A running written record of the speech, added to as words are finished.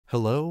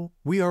Hello,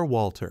 we are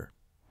Waltr.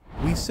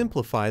 We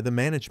simplify the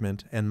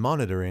management and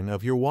monitoring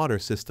of your water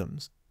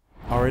systems.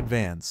 Our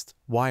advanced,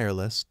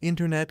 wireless,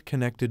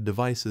 internet-connected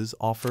devices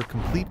offer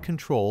complete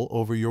control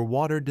over your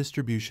water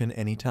distribution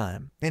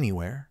anytime,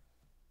 anywhere.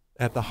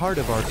 At the heart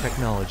of our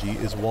technology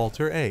is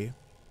Waltr A.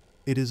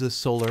 It is a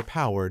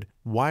solar-powered,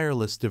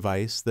 wireless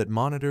device that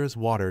monitors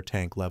water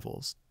tank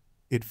levels.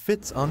 It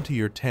fits onto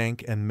your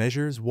tank and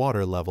measures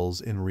water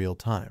levels in real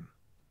time.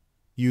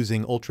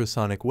 Using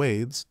ultrasonic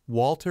waves,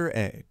 Waltr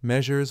A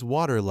measures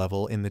water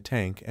level in the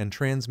tank and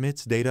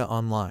transmits data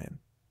online.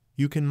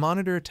 You can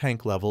monitor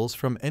tank levels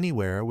from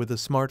anywhere with a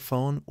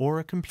smartphone or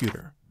a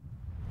computer.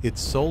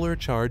 Its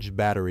solar-charged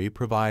battery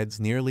provides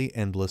nearly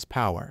endless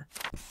power.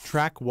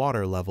 Track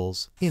water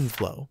levels,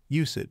 inflow,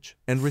 usage,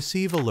 and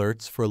receive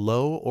alerts for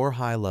low or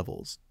high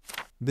levels.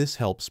 This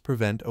helps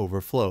prevent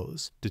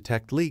overflows,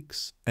 detect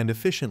leaks, and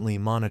efficiently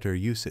monitor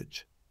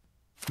usage.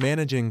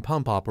 Managing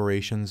pump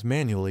operations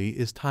manually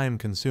is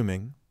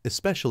time-consuming,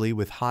 especially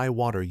with high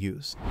water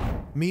use.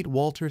 Meet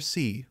Waltr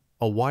C,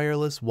 a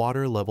wireless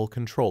water level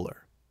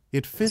controller.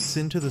 It fits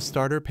into the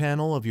starter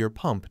panel of your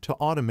pump to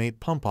automate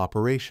pump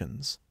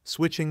operations,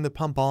 switching the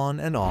pump on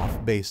and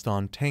off based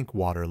on tank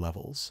water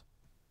levels.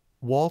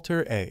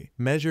 Waltr A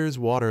measures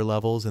water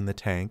levels in the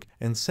tank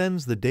and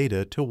sends the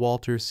data to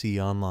Waltr C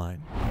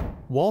online.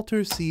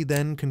 Waltr C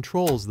then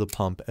controls the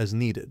pump as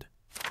needed.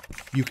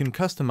 You can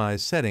customize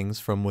settings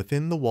from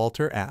within the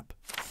Waltr app.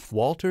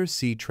 Waltr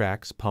C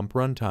tracks pump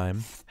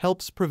runtime,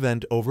 helps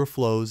prevent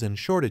overflows and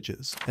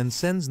shortages, and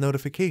sends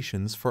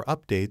notifications for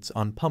updates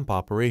on pump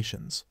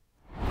operations.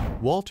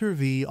 Waltr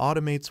V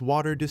automates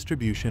water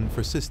distribution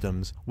for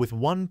systems with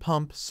one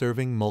pump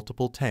serving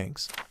multiple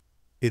tanks.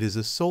 It is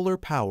a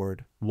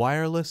solar-powered,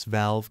 wireless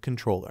valve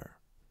controller.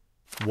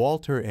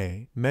 Waltr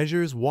A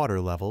measures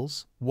water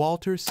levels,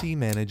 Waltr C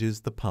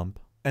manages the pump,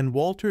 and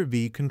Waltr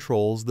V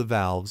controls the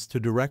valves to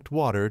direct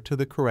water to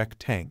the correct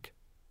tank.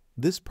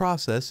 This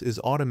process is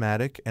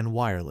automatic and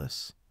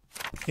wireless.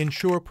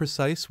 Ensure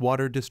precise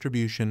water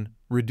distribution,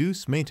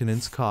 reduce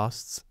maintenance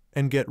costs,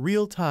 and get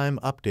real-time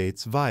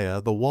updates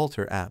via the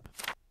Waltr app.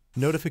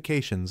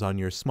 Notifications on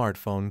your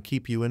smartphone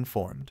keep you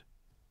informed.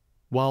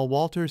 While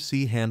Waltr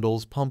C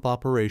handles pump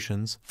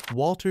operations,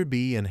 Waltr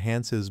B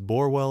enhances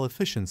Borewell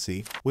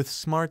efficiency with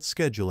smart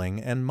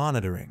scheduling and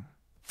monitoring.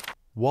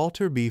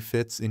 Waltr B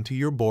fits into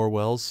your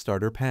Borewell's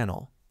starter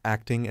panel,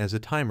 acting as a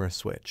timer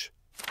switch.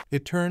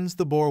 It turns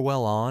the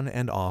Borewell on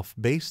and off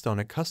based on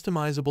a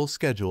customizable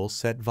schedule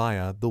set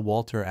via the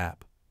Waltr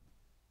app.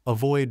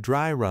 Avoid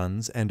dry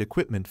runs and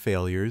equipment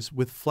failures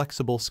with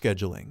flexible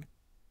scheduling.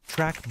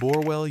 Track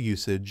Borewell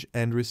usage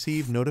and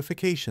receive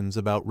notifications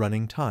about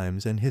running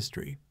times and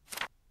history.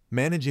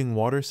 Managing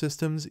water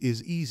systems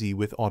is easy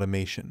with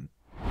automation,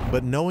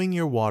 but knowing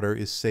your water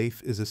is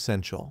safe is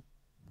essential.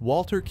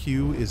 Waltr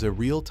Q is a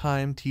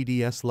real-time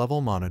TDS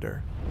level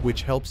monitor,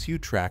 which helps you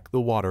track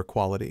the water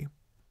quality.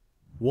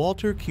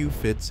 Waltr Q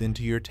fits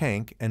into your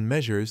tank and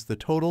measures the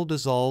total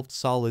dissolved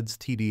solids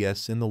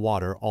TDS in the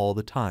water all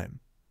the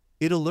time.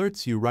 It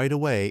alerts you right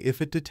away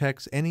if it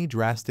detects any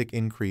drastic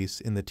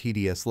increase in the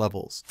TDS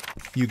levels.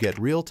 You get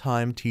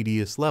real-time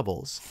TDS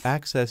levels,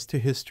 access to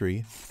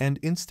history, and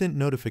instant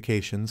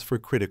notifications for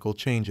critical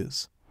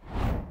changes.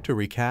 To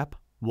recap,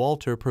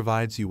 Waltr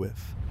provides you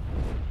with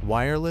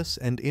wireless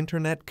and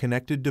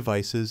internet-connected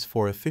devices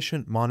for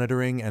efficient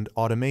monitoring and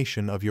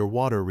automation of your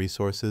water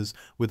resources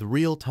with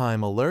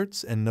real-time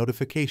alerts and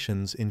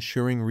notifications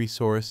ensuring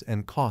resource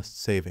and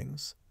cost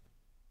savings.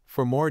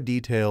 For more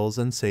details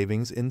and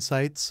savings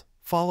insights,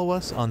 follow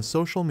us on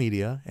social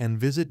media and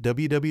visit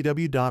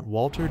www.waltr.in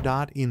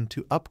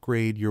to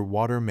upgrade your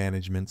water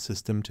management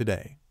system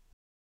today.